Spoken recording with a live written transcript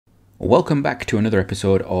Welcome back to another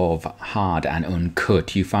episode of Hard and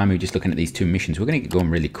Uncut. You find me just looking at these two missions. We're going to get going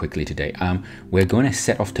really quickly today. We're going to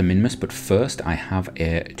set off to Minmus, but first I have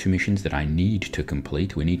two missions that I need to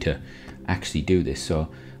complete. We need to actually do this. So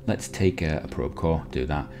let's take a probe core, do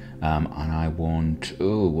that. And I want,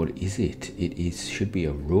 what is it? It should be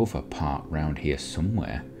a rover part round here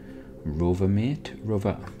somewhere. Rover mate?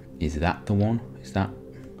 Rover, is that the one? Is that,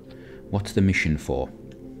 what's the mission for?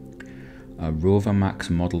 Rover Max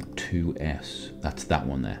Model 2S. That's that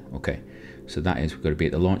one there. Okay, so that is, we've got to be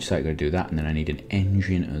at the launch site, got to do that, and then I need an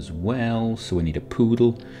engine as well. So we need a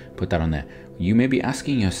poodle. Put that on there. You may be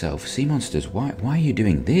asking yourself, Sea Monsters, why are you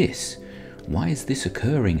doing this? Why is this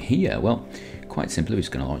occurring here? Well, quite simply, we're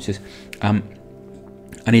just going to launch this. I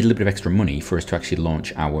need a little bit of extra money for us to actually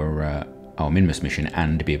launch our Minmus mission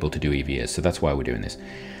and be able to do EVAs. So that's why we're doing this.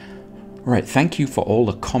 Right, thank you for all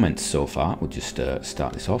the comments so far. We'll just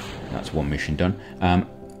start this off. That's one mission done.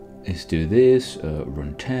 Let's do this.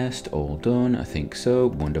 Run test, all done. I think so.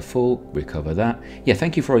 Wonderful. Recover that. Yeah,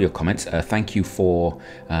 thank you for all your comments. Thank you for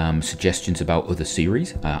suggestions about other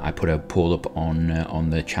series. I put a poll up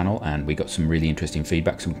on the channel, and we got some really interesting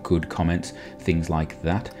feedback, some good comments, things like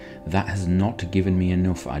that. That has not given me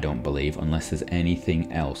enough, I don't believe, unless there's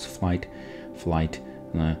anything else. Flight.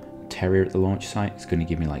 Terrier at the launch site, it's going to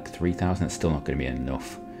give me like 3,000. That's still not going to be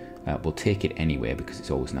enough. We'll take it anyway because it's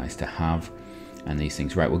always nice to have. And these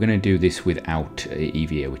things, right, we're going to do this without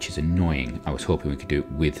EVA, which is annoying. I was hoping we could do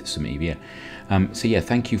it with some EVA. So yeah,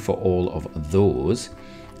 thank you for all of those.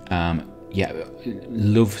 Yeah,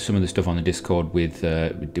 love some of the stuff on the Discord with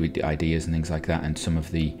the ideas and things like that, and some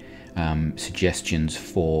of the suggestions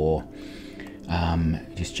for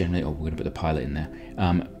just generally, we're going to put the pilot in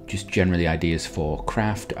there. Just generally ideas for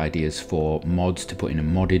craft, ideas for mods to put in a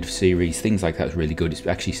modded series, things like that is really good. It's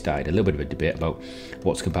actually started a little bit of a debate about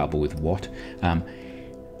what's compatible with what.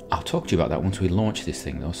 I'll talk to you about that once we launch this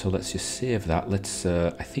thing though, so let's just save that. Let's, I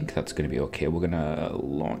think that's going to be okay. We're going to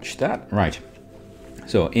launch that. Right.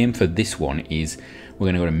 So aim for this one is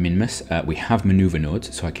we're going to go to Minmus. We have maneuver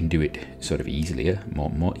nodes, so I can do it sort of easier,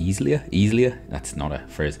 more easier. That's not a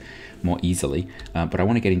phrase. More easily, but I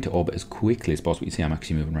want to get into orbit as quickly as possible. You see, I'm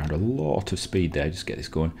actually moving around a lot of speed there. Just get this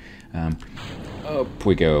going. Up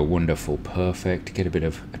we go. Wonderful, perfect. Get a bit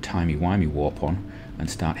of a timey-wimey warp on and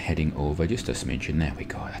start heading over. Just a smidgen. There we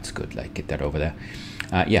go. That's good. Like, get that over there.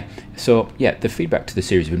 Yeah, so yeah, the feedback to the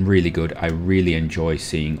series has been really good. I really enjoy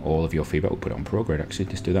seeing all of your feedback. We'll put it on Prograde actually,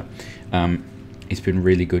 just do that. It's been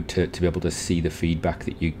really good to be able to see the feedback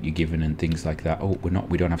that you're given and things like that. Oh,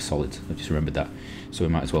 we don't have solids. I just remembered that, so we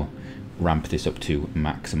might as well ramp this up to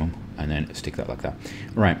maximum and then stick that like that.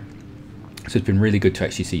 Right. So it's been really good to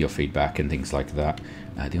actually see your feedback and things like that.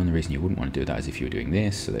 The only reason you wouldn't want to do that is if you were doing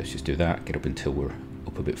this. So let's just do that. Get up until we're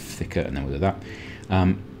up a bit thicker, and then we'll do that.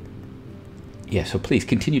 Yeah, so please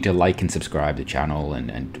continue to like and subscribe the channel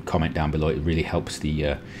and comment down below. It really helps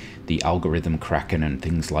the algorithm cracking and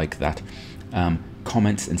things like that.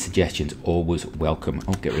 Comments and suggestions always welcome.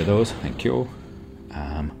 I'll get rid of those. Thank you.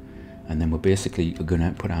 And then we're basically going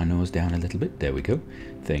to put our nose down a little bit. There we go.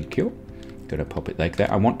 Thank you. Going to pop it like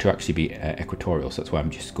that. I want to actually be equatorial, so that's why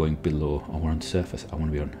I'm just going below. Oh, we're on surface. I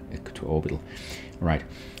want to be on equatorbital. Right.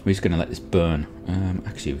 We're just going to let this burn.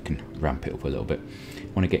 Actually, we can ramp it up a little bit.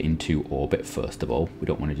 Want to get into orbit first of all. We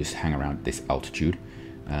don't want to just hang around this altitude.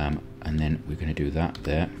 And then we're going to do that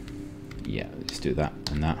there. Yeah, let's do that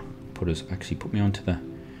and that. Put me onto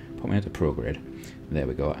Prograde. There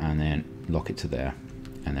we go, and then lock it to there,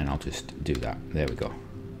 and then I'll just do that. There we go.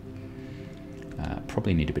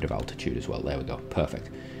 Probably need a bit of altitude as well. There we go. Perfect.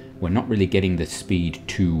 We're not really getting the speed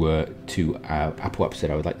to apoapsis that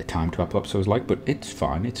I would like the time to apoapsis I was like, but it's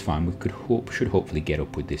fine. It's fine. We should hopefully get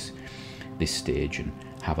up with this stage and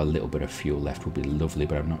have a little bit of fuel left. Would be lovely,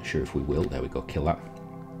 but I'm not sure if we will. There we go. Kill that.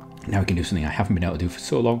 Now we can do something I haven't been able to do for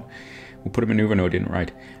so long. We'll put a maneuver node in,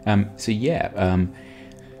 right? So yeah,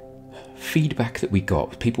 feedback that we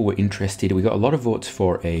got. People were interested. We got a lot of votes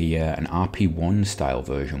for an RP1 style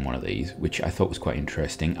version, one of these, which I thought was quite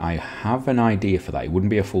interesting. I have an idea for that. It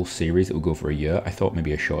wouldn't be a full series. It would go for a year. I thought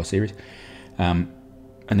maybe a short series. And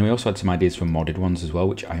then we also had some ideas for modded ones as well,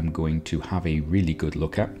 which I am going to have a really good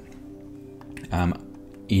look at.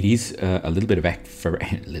 It is a little bit of extra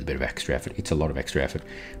effort. It's a lot of extra effort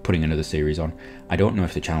putting another series on. I don't know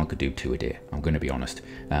if the channel could do 2 a day. I'm going to be honest.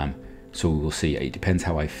 So we'll see. It depends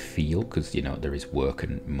how I feel, because you know there is work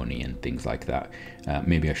and money and things like that.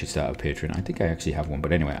 Maybe I should start a Patreon. I think I actually have one,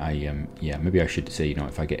 but anyway, yeah, maybe I should say, you know,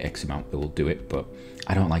 if I get X amount, I will do it. But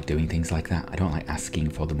I don't like doing things like that. I don't like asking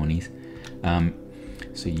for the monies.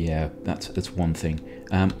 So yeah, that's one thing.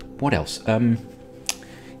 What else?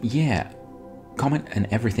 Yeah. comment and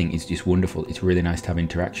everything is just wonderful. It's really nice to have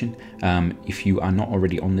interaction. If you are not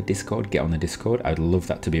already on the Discord, get on the Discord. I'd love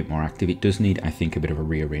that to be a bit more active. It does need, I think, a bit of a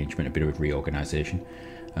rearrangement, a bit of a reorganization.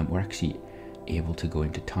 We're actually able to go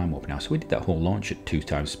into time warp now, so we did that whole launch at 2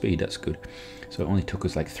 times speed. That's good. So it only took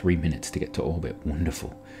us like 3 minutes to get to orbit.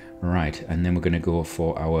 Wonderful. Right, and then we're going to go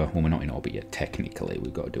for our, well, we're not in orbit yet technically.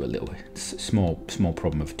 We've got to do a little small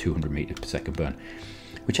problem of 200 meters per second burn,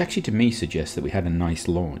 which actually to me suggests that we had a nice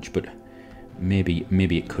launch, but maybe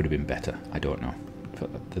it could have been better. I don't know.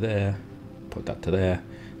 Put that to there, put that to there.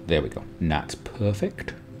 There we go. And that's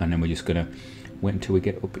perfect. And then we're just going to wait until we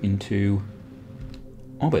get up into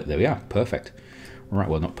orbit. There we are. Perfect. Right,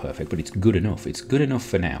 well, not perfect, but it's good enough. It's good enough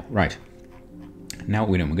for now. Right. Now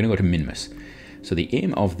we're going to go to Minmus. So the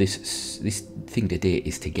aim of this thing today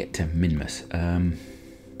is to get to Minmus.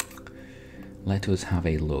 Let us have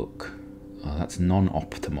a look. Oh, that's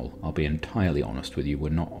non-optimal. I'll be entirely honest with you. We're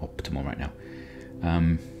not optimal right now.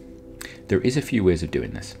 There is a few ways of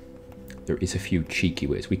doing this. There is a few cheeky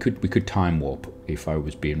ways. We could time warp if I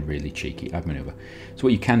was being really cheeky. Add maneuver. So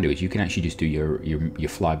what you can do is you can actually just do your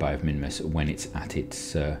flyby of Minmus when it's at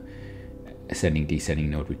its ascending descending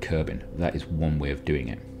node with Kerbin. That is one way of doing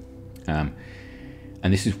it.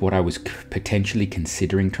 And this is what I was potentially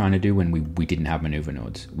considering trying to do when we didn't have maneuver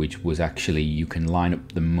nodes, which was actually you can line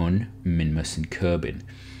up the Mun, Minmus, and Kerbin.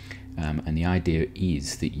 And the idea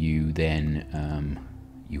is that you then,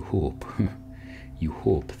 you hope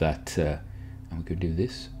that, and we could do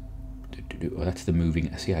this. Oh, that's the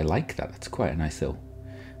moving. See, I like that. That's quite a nice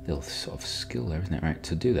little sort of skill there, isn't it? Right,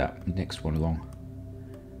 so do that. Next one along.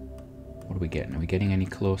 What are we getting? Are we getting any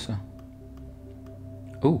closer?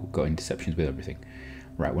 Oh, got interceptions with everything.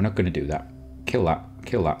 Right, we're not going to do that. Kill that.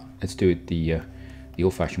 Kill that. Let's do it the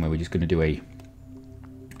old-fashioned way. We're just going to do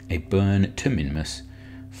a burn to Minmus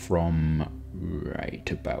from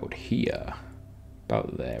right about here.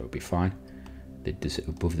 About there would be fine. The desert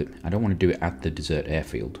above the. I don't want to do it at the desert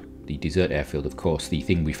airfield. The desert airfield, of course, the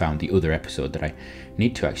thing we found the other episode that I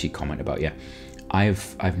need to actually comment about. Yeah,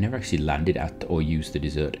 I've never actually landed at or used the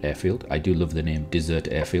desert airfield. I do love the name desert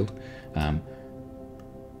airfield.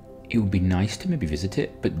 It would be nice to maybe visit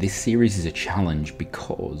it, but this series is a challenge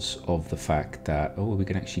because of the fact that, oh, are we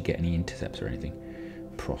going to actually get any intercepts or anything?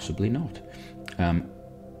 Possibly not.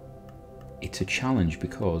 It's a challenge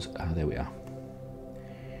because, there we are.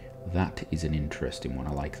 That is an interesting one.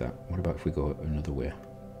 I like that. What about if we go another way?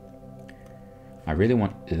 I really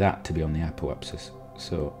want that to be on the apoapsis.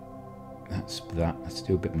 So that's that. Let's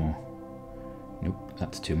do a bit more. Nope,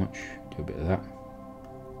 that's too much. Do a bit of that.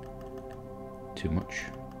 Too much.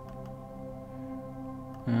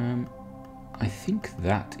 I think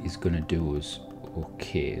that is going to do us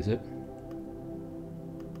okay, is it?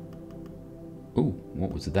 Oh,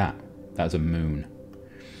 what was that? That was a moon.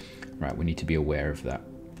 Right, we need to be aware of that.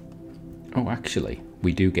 Oh, actually,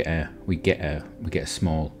 we do get a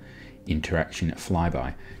small interaction at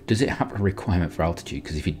flyby. Does it have a requirement for altitude?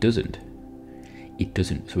 Because if it doesn't, it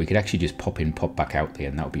doesn't. So we could actually just pop in, pop back out there,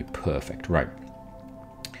 and that would be perfect. Right.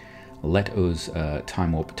 Let us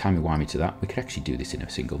timey-wimey to that. We could actually do this in a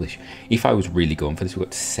single dish. If I was really going for this, we've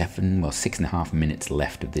got 6.5 minutes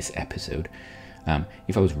left of this episode.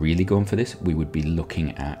 If I was really going for this, we would be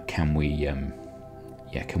looking at can we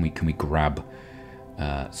grab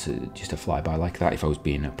so just a flyby like that if I was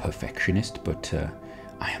being a perfectionist, but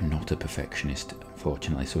I am not a perfectionist,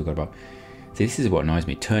 unfortunately. So we've got about. See, this is what annoys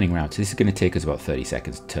me, turning around. So this is going to take us about 30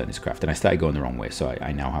 seconds to turn this craft, and I started going the wrong way, so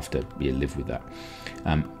I now have to live with that.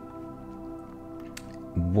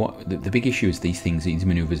 What the big issue is these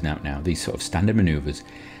maneuvers now, these sort of standard maneuvers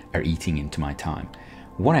are eating into my time.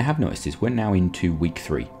 What I have noticed is we're now into week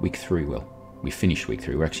 3. Well, we finished week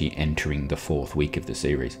 3. We're actually entering the 4th week of the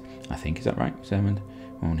series. I think, is that right? 7,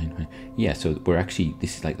 1, yeah. So we're actually,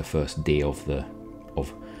 this is like the first day of the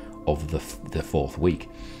 4th week,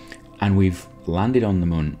 and we've landed on the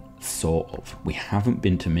moon, sort of. We haven't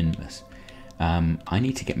been to Minmus. I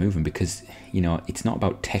need to get moving because, you know, it's not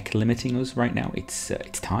about tech limiting us right now. It's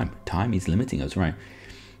time. Time is limiting us, right?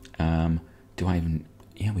 Do I even?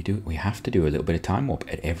 Yeah, we do. We have to do a little bit of time warp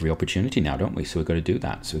at every opportunity now, don't we? So we've got to do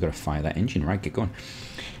that. So we've got to fire that engine, right? Get going.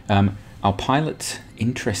 Our pilot,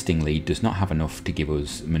 interestingly, does not have enough to give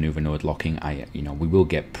us maneuver node locking. We will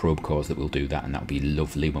get probe cores that will do that, and that'll be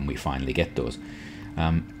lovely when we finally get those.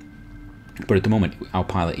 But at the moment, our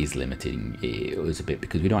pilot is limiting us a bit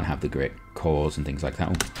because we don't have the great cores and things like that.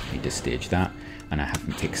 Oh, I need to stage that, and I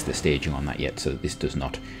haven't fixed the staging on that yet, so this does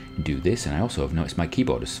not do this. And I also have noticed my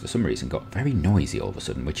keyboard has, for some reason, got very noisy all of a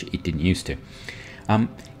sudden, which it didn't used to.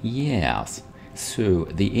 Yes. So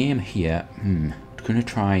the aim here, going to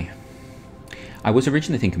try. I was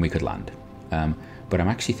originally thinking we could land. But I'm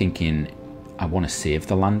actually thinking I want to save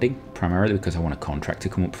the landing, primarily because I want a contract to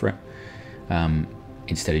come up for it,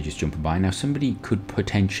 instead of just jumping by. Now, somebody could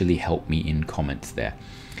potentially help me in comments there.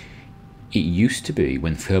 It used to be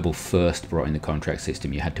when Kerbal first brought in the contract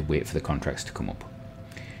system, you had to wait for the contracts to come up.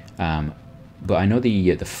 But I know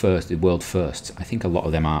the world firsts, I think a lot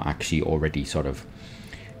of them are actually already sort of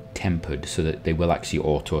tempered so that they will actually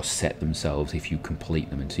auto set themselves if you complete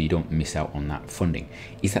them, and so you don't miss out on that funding.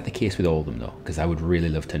 Is that the case with all of them though? Because I would really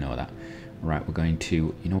love to know that. Right, we're going to,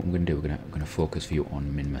 you know what I'm going to do? We're going to focus view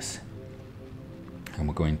on Minmus, and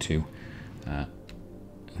we're going to,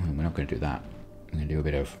 we're not going to do that. We're going to do a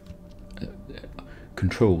bit of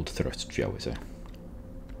controlled thrust, shall we say.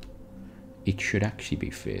 It should actually be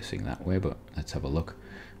facing that way, but let's have a look.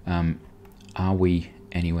 Are we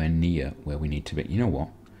anywhere near where we need to be? You know what?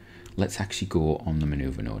 Let's actually go on the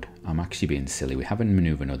maneuver node. I'm actually being silly. We have a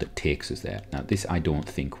maneuver node that takes us there. Now, this I don't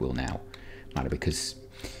think will now matter because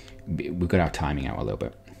we've got our timing out a little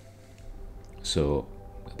bit. So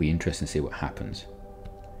it'll be interesting to see what happens.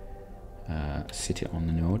 Sit it on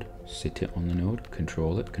the node. Sit it on the node.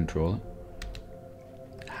 Control it. Control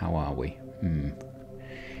it. How are we?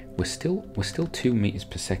 We're still 2 meters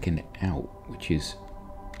per second out, which is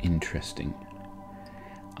interesting.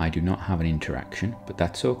 I do not have an interaction, but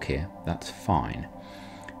that's okay. That's fine.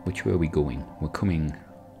 Which way are we going? We're coming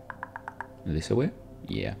this way?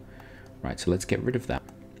 Yeah. Right, so let's get rid of that.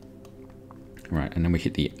 Right, and then we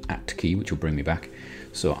hit the at key, which will bring me back.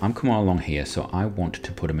 So I'm coming along here, so I want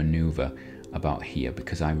to put a maneuver about here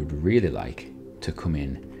because I would really like to come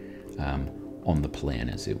in on the plane,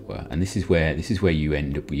 as it were. And this is where you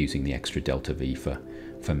end up using the extra delta V for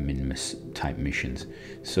Minmus type missions.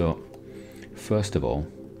 So first of all,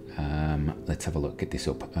 let's have a look. Get this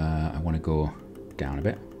up. I want to go down a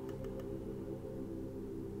bit.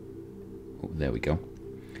 Oh, there we go.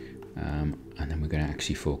 And then we're going to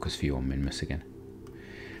actually focus view on Minmus again.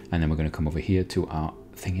 And then we're going to come over here to our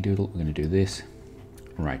thingy doodle. We're going to do this.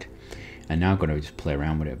 Right. And now I'm going to just play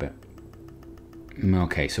around with it a bit.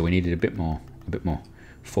 Okay, so we needed a bit more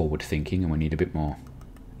forward thinking, and we need a bit more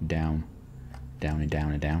down, down and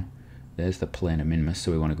down and down. There's the plane of Minmus,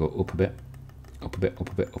 so we want to go up a bit, up a bit,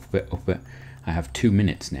 up a bit, up a bit, up a bit. I have 2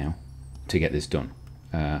 minutes now to get this done.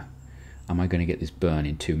 Am I going to get this burn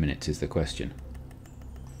in 2 minutes is the question.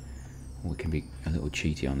 We can be a little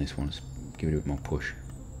cheaty on this one. Let's give it a bit more push.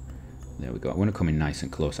 There we go. I want to come in nice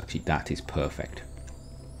and close. Actually, that is perfect.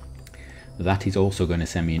 That is also going to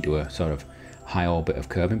send me into a sort of high orbit of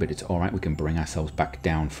Kerbin, but it's all right. We can bring ourselves back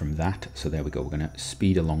down from that. So there we go. We're going to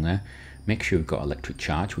speed along there. Make sure we've got electric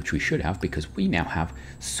charge, which we should have because we now have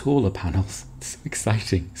solar panels. It's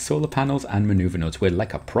exciting. Solar panels and maneuver nodes. We're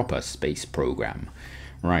like a proper space program.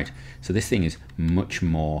 Right. So this thing is much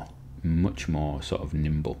more sort of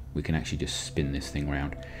nimble. We can actually just spin this thing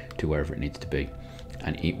around to wherever it needs to be,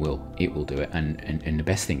 and it will do it. And the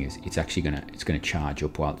best thing is it's actually gonna charge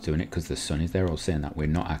up while it's doing it because the sun is there. I was saying that we're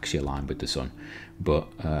not actually aligned with the sun, but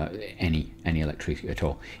any electricity at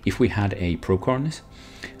all. If we had a Procore on this,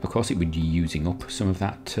 of course it would be using up some of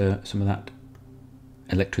that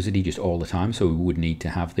electricity just all the time, so we would need to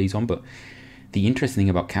have these on. But the interesting thing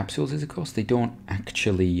about capsules is, of course, they don't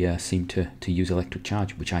actually seem to use electric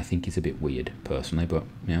charge, which I think is a bit weird, personally, but,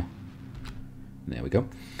 you know, there we go.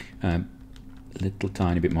 Little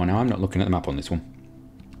tiny bit more. Now, I'm not looking at the map on this one.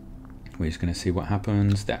 We're just going to see what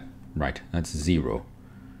happens there. Right, that's 0.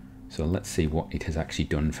 So let's see what it has actually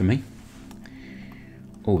done for me.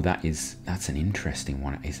 Oh, that's an interesting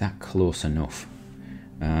one. Is that close enough?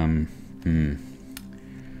 You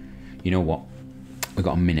know what? We've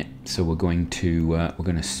got a minute, so we're going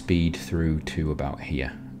to speed through to about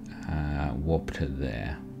here. Warp to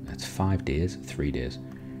there. That's 5 days, 3 days.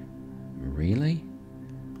 Really?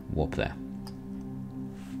 Warp there.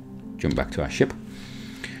 Jump back to our ship.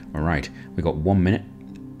 All right, we've got 1 minute.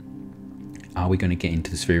 Are we going to get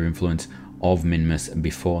into the sphere of influence of Minmus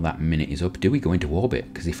before that minute is up? Do we go into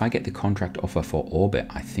orbit? Because if I get the contract offer for orbit,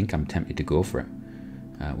 I think I'm tempted to go for it.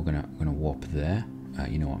 We're gonna warp there.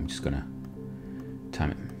 You know what? I'm just gonna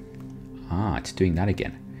time it. Ah, it's doing that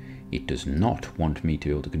again. It does not want me to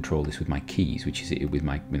be able to control this with my keys, which is with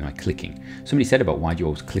my clicking. Somebody said about why do you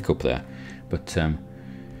always click up there, but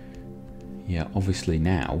yeah, obviously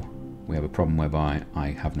now we have a problem whereby I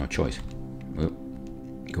have no choice. Oh,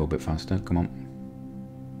 go a bit faster. Come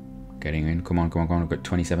on, getting in. Come on, come on, come on. I've got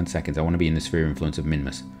 27 seconds. I want to be in the sphere of influence of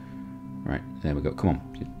Minmus. Right, there we go. Come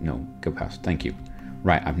on, no, go past. Thank you.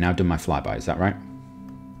 Right, I've now done my flyby. Is that right?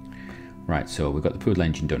 Right, so we've got the poodle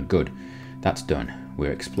engine done. Good. That's done.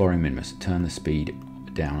 We're exploring Minmus. Turn the speed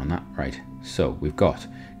down on that. Right. So we've got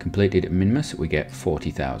completed Minimus, we get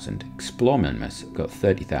 40,000. Explore Minimus, we've got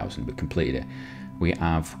 30,000, we completed it. We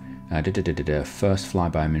have first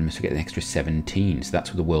flyby Minimus, we get an extra 17, so that's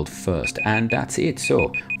the world first. And that's it.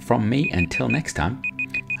 So from me, until next time,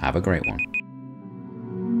 have a great one.